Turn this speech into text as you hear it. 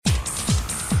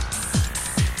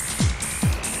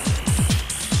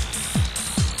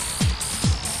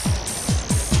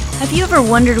Have you ever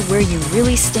wondered where you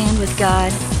really stand with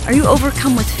God? Are you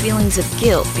overcome with feelings of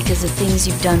guilt because of things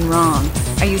you've done wrong?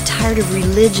 Are you tired of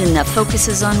religion that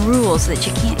focuses on rules that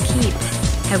you can't keep?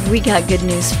 Have we got good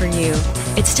news for you?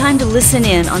 It's time to listen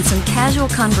in on some casual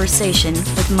conversation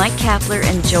with Mike Kapler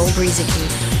and Joel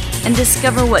Brueseke and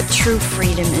discover what true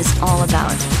freedom is all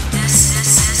about.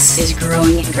 This is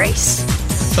Growing in Grace.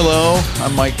 Hello,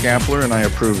 I'm Mike Kapler, and I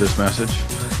approve this message.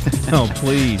 Oh,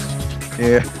 please.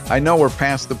 Yeah, I know we're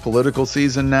past the political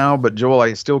season now, but Joel,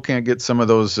 I still can't get some of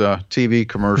those TV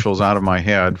commercials out of my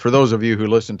head. For those of you who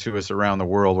listen to us around the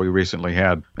world, we recently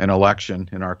had an election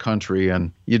in our country,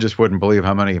 and you just wouldn't believe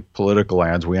how many political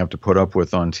ads we have to put up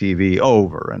with on TV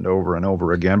over and over and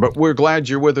over again. But we're glad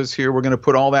you're with us here. We're going to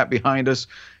put all that behind us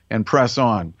and press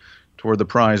on toward the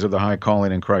prize of the high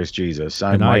calling in Christ Jesus.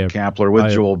 I'm Mike Kapler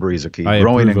with Joel Brueseke.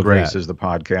 Growing in Grace is the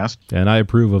podcast. And I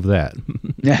approve of that.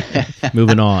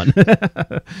 Moving on.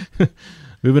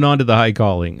 Moving on to the high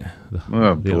calling.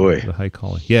 The high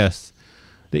calling. Yes.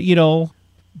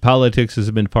 Politics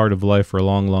has been part of life for a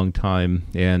long, long time.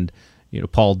 And,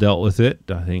 Paul dealt with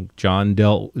it. I think John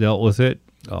dealt with it.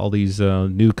 All these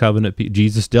new covenant people.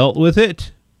 Jesus dealt with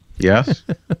it. Yes.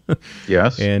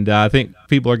 Yes. And I think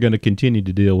people are going to continue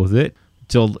to deal with it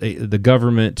until the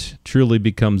government truly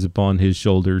becomes upon his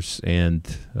shoulders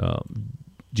and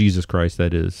Jesus Christ,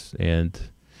 that is, and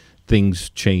things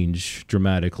change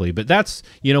dramatically. But that's,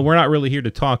 we're not really here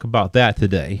to talk about that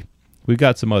today. We've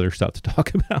got some other stuff to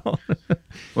talk about.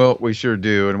 Well, we sure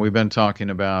do. And we've been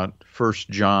talking about 1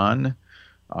 John,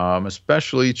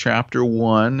 especially chapter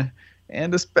 1.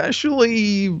 And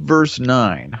especially verse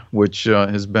 9, which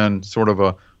has been sort of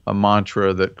a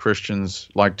mantra that Christians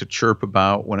like to chirp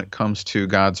about when it comes to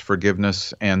God's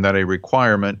forgiveness, and that a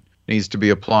requirement needs to be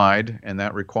applied. And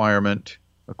that requirement,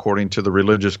 according to the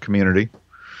religious community,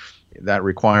 that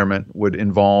requirement would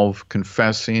involve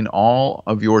confessing all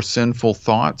of your sinful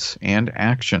thoughts and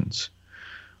actions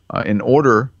in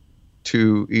order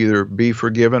to either be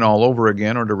forgiven all over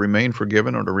again, or to remain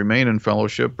forgiven, or to remain in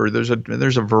fellowship. Or there's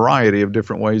a variety of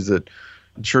different ways that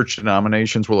church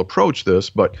denominations will approach this,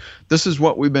 but this is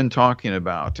what we've been talking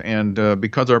about. And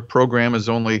because our program is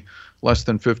only less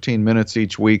than 15 minutes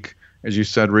each week, as you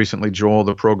said recently, Joel,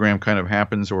 the program kind of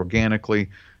happens organically.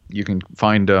 You can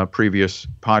find previous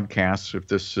podcasts if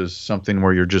this is something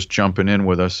where you're just jumping in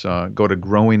with us. Go to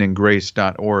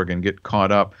growingingrace.org and get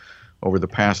caught up. Over the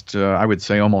past, I would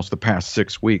say almost the past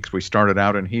 6 weeks. We started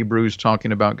out in Hebrews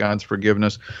talking about God's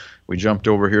forgiveness. We jumped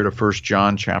over here to 1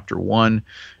 John chapter 1.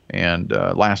 And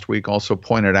last week also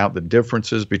pointed out the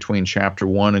differences between chapter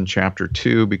 1 and chapter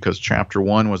 2, because chapter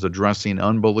 1 was addressing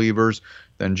unbelievers.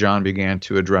 Then John began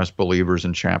to address believers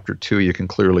in chapter 2. You can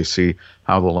clearly see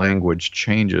how the language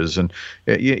changes. And,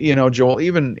 Joel,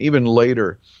 even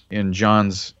later in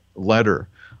John's letter,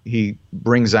 he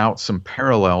brings out some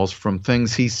parallels from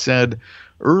things he said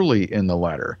early in the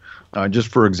letter. Just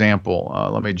for example,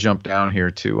 let me jump down here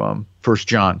to 1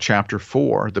 John chapter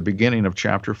 4, the beginning of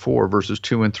chapter 4, verses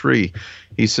 2 and 3.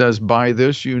 He says, "By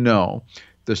this you know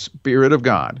the Spirit of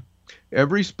God.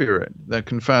 Every spirit that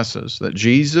confesses that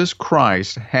Jesus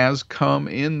Christ has come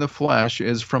in the flesh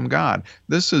is from God."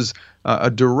 This is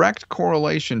a direct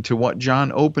correlation to what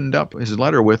John opened up his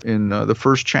letter with in the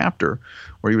first chapter,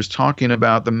 where he was talking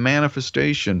about the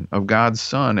manifestation of God's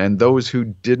Son and those who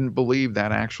didn't believe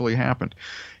that actually happened.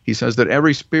 He says that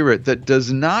every spirit that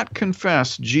does not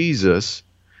confess Jesus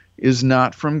is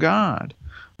not from God.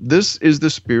 This is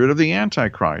the spirit of the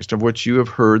Antichrist, of which you have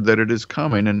heard that it is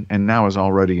coming and now is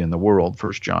already in the world.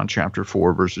 1 John chapter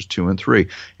 4, verses 2 and 3.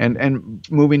 And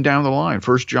moving down the line,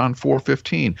 1 John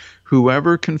 4:15.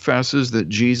 "Whoever confesses that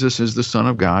Jesus is the Son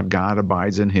of God, God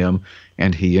abides in him,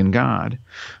 and he in God."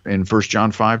 In 1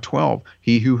 John 5:12,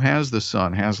 "He who has the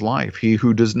Son has life. He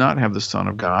who does not have the Son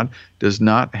of God does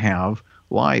not have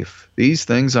life. These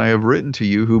things I have written to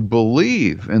you who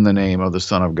believe in the name of the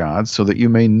Son of God, so that you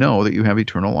may know that you have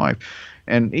eternal life."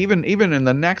 And even in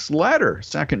the next letter,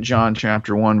 2 John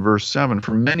chapter 1, verse 7,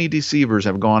 "For many deceivers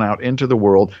have gone out into the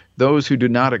world, those who do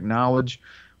not acknowledge,"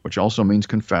 which also means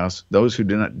confess, "those who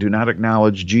do not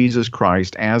acknowledge Jesus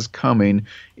Christ as coming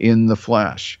in the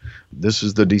flesh." This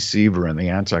is the deceiver and the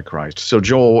Antichrist. So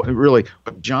Joel, really,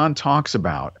 what John talks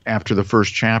about after the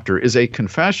first chapter is a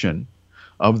confession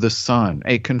of the Son,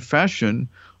 a confession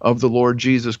of the Lord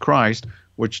Jesus Christ,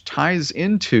 which ties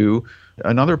into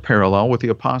another parallel with the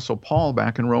Apostle Paul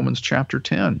back in Romans chapter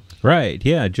 10. Right,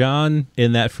 yeah. John,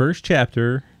 in that first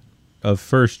chapter of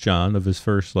 1 John, of his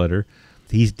first letter,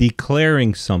 he's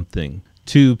declaring something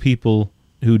to people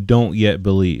who don't yet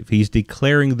believe. He's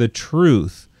declaring the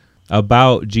truth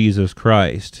about Jesus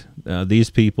Christ.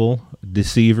 These people,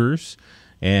 deceivers,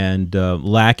 and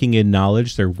lacking in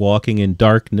knowledge. They're walking in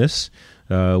darkness,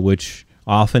 which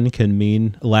often can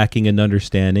mean lacking in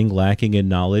understanding, lacking in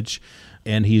knowledge.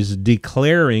 And he's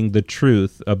declaring the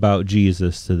truth about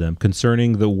Jesus to them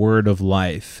concerning the word of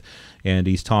life. And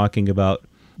he's talking about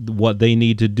what they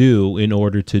need to do in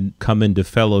order to come into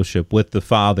fellowship with the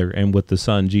Father and with the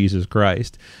Son, Jesus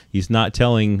Christ. He's not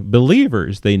telling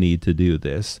believers they need to do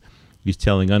this. He's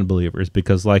telling unbelievers,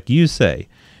 because like you say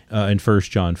in 1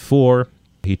 John 4,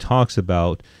 he talks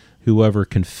about whoever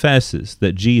confesses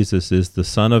that Jesus is the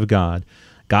Son of God,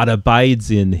 God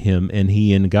abides in him and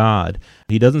he in God.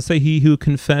 He doesn't say he who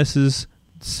confesses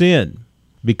sin,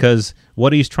 because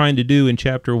what he's trying to do in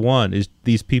chapter 1 is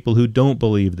these people who don't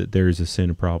believe that there is a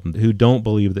sin problem, who don't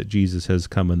believe that Jesus has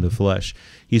come in the flesh.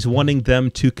 He's wanting them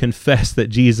to confess that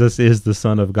Jesus is the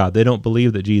Son of God. They don't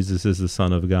believe that Jesus is the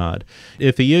Son of God.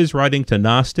 If he is writing to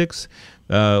Gnostics,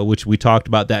 which we talked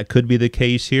about, that could be the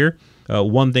case here.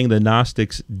 One thing the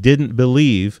Gnostics didn't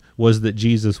believe was that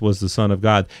Jesus was the Son of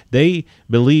God. They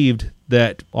believed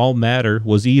that all matter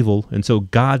was evil, and so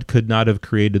God could not have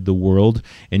created the world,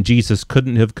 and Jesus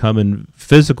couldn't have come in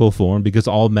physical form because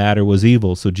all matter was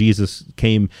evil. So Jesus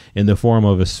came in the form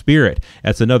of a spirit.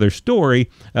 That's another story.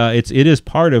 It is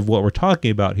part of what we're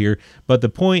talking about here, but the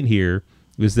point here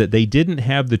is that they didn't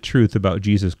have the truth about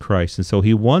Jesus Christ, and so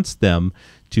he wants them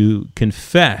to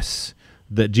confess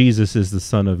that Jesus is the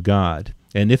Son of God.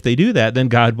 And if they do that, then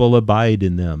God will abide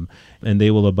in them, and they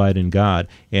will abide in God.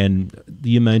 And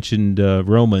you mentioned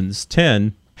Romans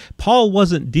 10. Paul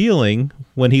wasn't dealing,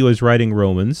 when he was writing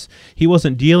Romans, he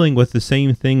wasn't dealing with the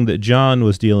same thing that John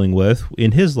was dealing with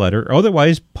in his letter.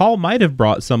 Otherwise, Paul might have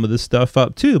brought some of this stuff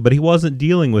up too, but he wasn't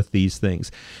dealing with these things.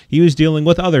 He was dealing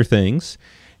with other things.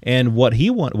 And what he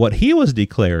was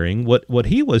declaring, what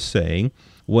he was saying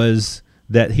was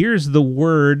that here's the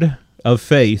word of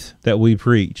faith that we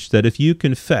preach, that if you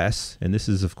confess, and this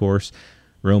is, of course,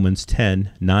 Romans 10,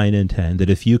 9 and 10, that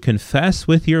if you confess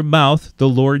with your mouth the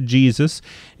Lord Jesus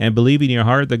and believe in your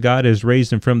heart that God has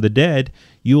raised him from the dead,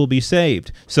 you will be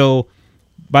saved. So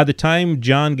by the time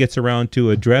John gets around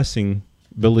to addressing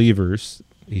believers,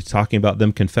 he's talking about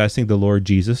them confessing the Lord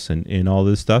Jesus and all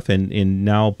this stuff, and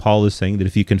now Paul is saying that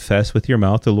if you confess with your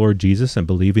mouth the Lord Jesus and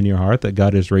believe in your heart that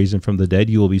God has raised him from the dead,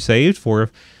 you will be saved. For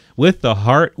if with the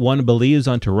heart one believes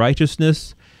unto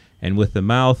righteousness, and with the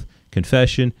mouth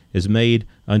confession is made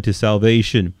unto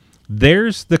salvation.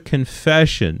 There's the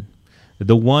confession,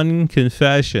 the one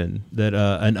confession that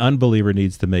an unbeliever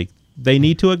needs to make. They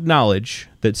need to acknowledge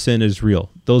that sin is real.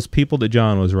 Those people that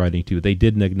John was writing to, they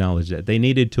didn't acknowledge that. They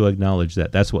needed to acknowledge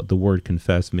that. That's what the word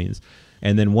confess means.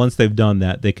 And then once they've done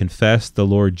that, they confess the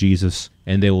Lord Jesus,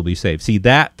 and they will be saved. See,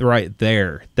 that right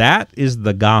there, that is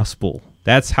the gospel.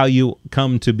 That's how you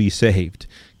come to be saved.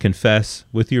 Confess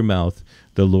with your mouth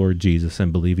the Lord Jesus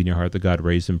and believe in your heart that God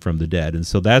raised him from the dead. And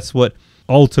so that's what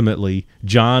ultimately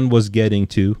John was getting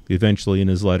to eventually in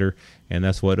his letter, and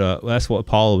that's what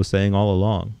Paul was saying all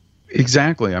along.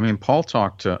 Exactly. I mean, Paul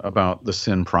talked about the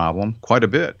sin problem quite a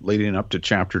bit leading up to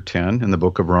chapter 10 in the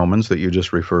book of Romans that you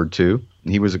just referred to.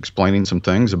 He was explaining some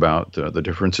things about the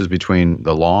differences between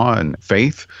the law and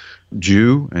faith,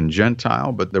 Jew and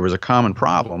Gentile, but there was a common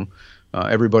problem.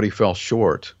 Everybody fell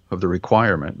short of the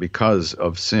requirement because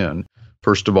of sin.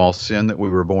 First of all, sin that we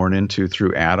were born into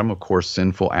through Adam, of course,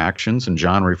 sinful actions, and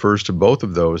John refers to both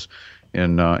of those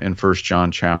in 1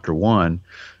 John chapter 1.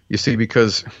 You see,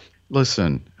 because,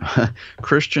 listen,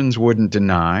 Christians wouldn't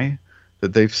deny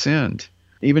that they've sinned.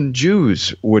 Even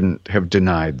Jews wouldn't have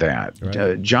denied that.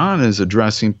 Right. John is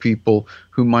addressing people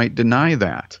who might deny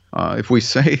that. If we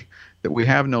say that we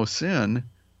have no sin,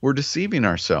 we're deceiving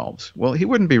ourselves. Well, he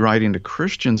wouldn't be writing to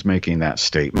Christians making that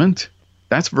statement.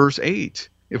 That's verse 8.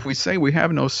 If we say we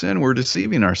have no sin, we're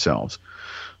deceiving ourselves.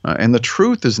 And the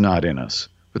truth is not in us.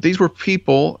 But these were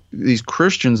people, these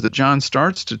Christians that John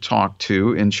starts to talk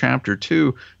to in chapter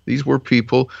 2, these were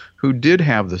people who did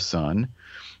have the Son,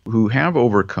 who have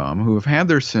overcome, who have had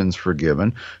their sins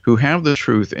forgiven, who have the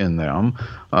truth in them.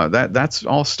 That's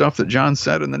all stuff that John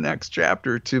said in the next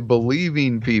chapter to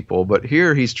believing people. But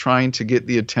here he's trying to get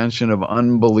the attention of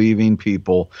unbelieving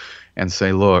people and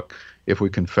say, look, if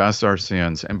we confess our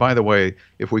sins, and by the way,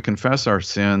 if we confess our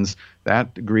sins,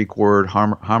 that Greek word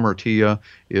hamartia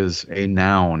is a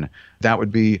noun. That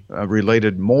would be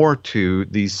related more to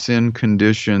the sin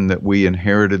condition that we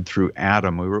inherited through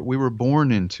Adam. We were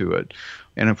born into it.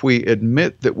 And if we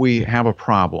admit that we have a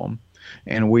problem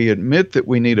and we admit that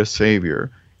we need a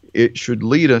Savior, it should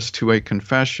lead us to a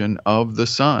confession of the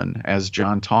Son, as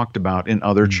John talked about in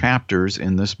other chapters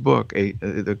in this book,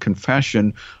 the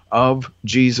confession of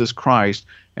Jesus Christ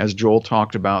as Joel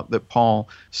talked about, that Paul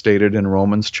stated in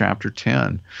Romans chapter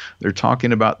 10. They're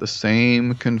talking about the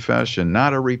same confession,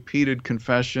 not a repeated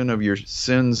confession of your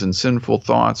sins and sinful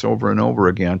thoughts over and over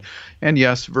again. And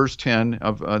yes, verse 10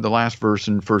 of the last verse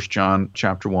in 1 John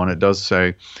chapter 1, it does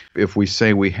say, if we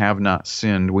say we have not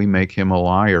sinned, we make him a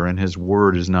liar and his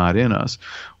word is not in us.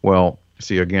 Well,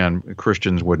 see, again,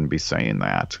 Christians wouldn't be saying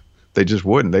that. They just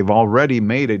wouldn't. They've already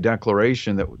made a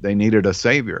declaration that they needed a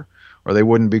Savior, or they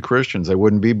wouldn't be Christians. They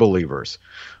wouldn't be believers.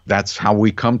 That's how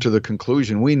we come to the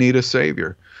conclusion we need a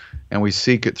Savior, and we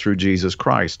seek it through Jesus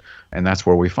Christ, and that's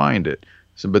where we find it.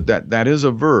 So, but that is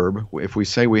a verb. If we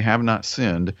say we have not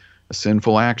sinned, a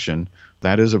sinful action,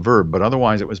 that is a verb. But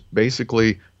otherwise, it was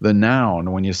basically the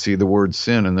noun when you see the word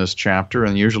sin in this chapter,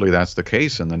 and usually that's the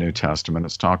case in the New Testament.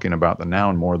 It's talking about the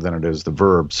noun more than it is the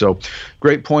verb. So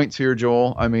great points here,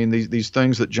 Joel. I mean, these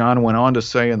things that John went on to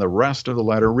say in the rest of the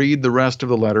letter, read the rest of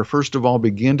the letter. First of all,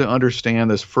 begin to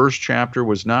understand this first chapter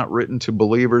was not written to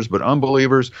believers but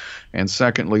unbelievers. And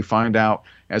secondly, find out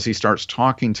as he starts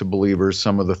talking to believers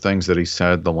some of the things that he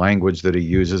said, the language that he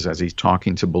uses as he's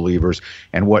talking to believers,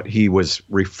 and what he was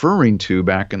referring to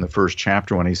back in the first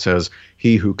chapter when he says,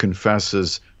 he who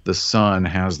confesses the Son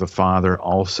has the Father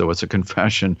also. It's a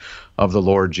confession of the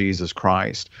Lord Jesus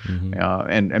Christ. Mm-hmm.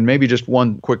 And maybe just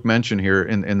one quick mention here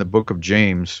in the book of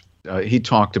James. He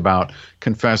talked about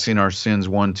confessing our sins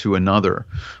one to another.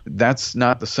 That's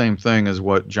not the same thing as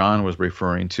what John was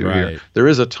referring to here. There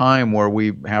is a time where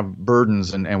we have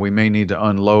burdens and we may need to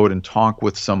unload and talk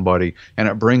with somebody, and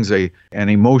it brings an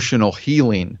emotional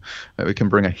healing. It can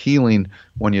bring a healing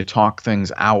when you talk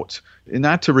things out.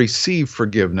 Not to receive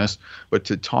forgiveness, but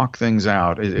to talk things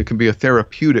out. It can be a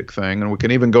therapeutic thing, and we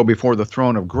can even go before the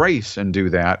throne of grace and do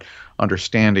that,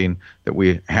 understanding that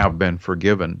we have been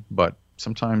forgiven. But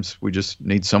sometimes we just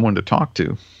need someone to talk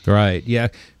to. Right, yeah,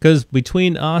 because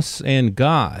between us and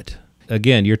God,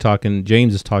 again,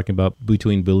 James is talking about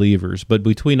between believers, but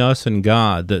between us and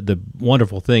God, the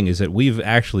wonderful thing is that we've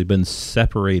actually been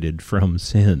separated from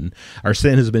sin. Our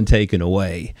sin has been taken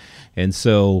away. And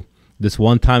so this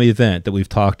one-time event that we've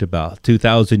talked about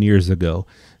 2,000 years ago,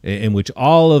 in which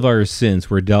all of our sins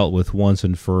were dealt with once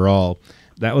and for all,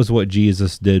 that was what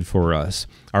Jesus did for us.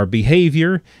 Our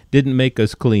behavior didn't make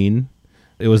us clean.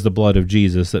 It was the blood of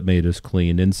Jesus that made us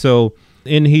clean. And so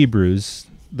in Hebrews,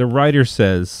 the writer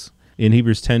says in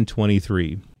Hebrews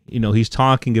 10:23, he's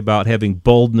talking about having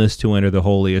boldness to enter the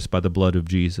holiest by the blood of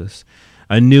Jesus,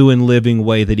 a new and living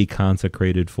way that he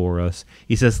consecrated for us.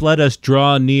 He says, let us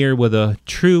draw near with a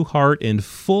true heart and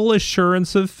full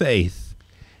assurance of faith.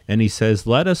 And he says,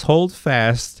 let us hold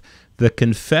fast the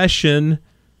confession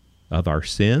of our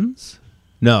sins.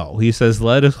 No, he says,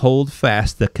 let us hold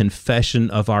fast the confession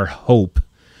of our hope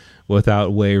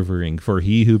without wavering, for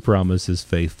he who promises is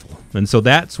faithful. And so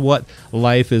that's what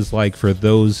life is like for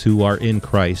those who are in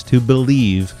Christ, who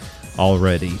believe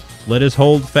already. Let us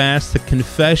hold fast the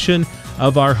confession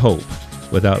of our hope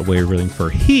without wavering, for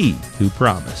he who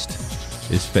promised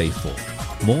is faithful.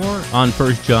 More on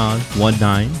 1 John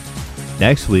 1:9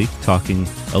 next week, talking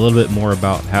a little bit more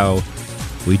about how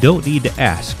we don't need to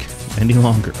ask any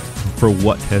longer for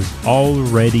what has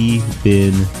already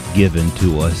been given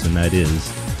to us, and that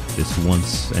is this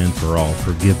once and for all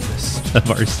forgiveness of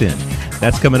our sin.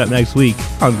 That's coming up next week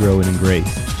on Growing in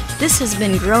Grace. This has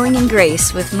been Growing in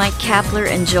Grace with Mike Kapler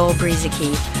and Joel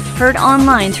Brizicki, heard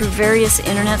online through various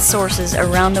internet sources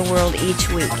around the world each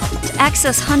week. To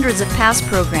access hundreds of past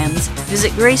programs,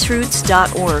 visit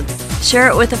graceroots.org. Share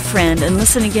it with a friend and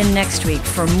listen again next week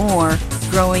for more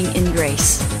Growing in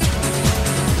Grace.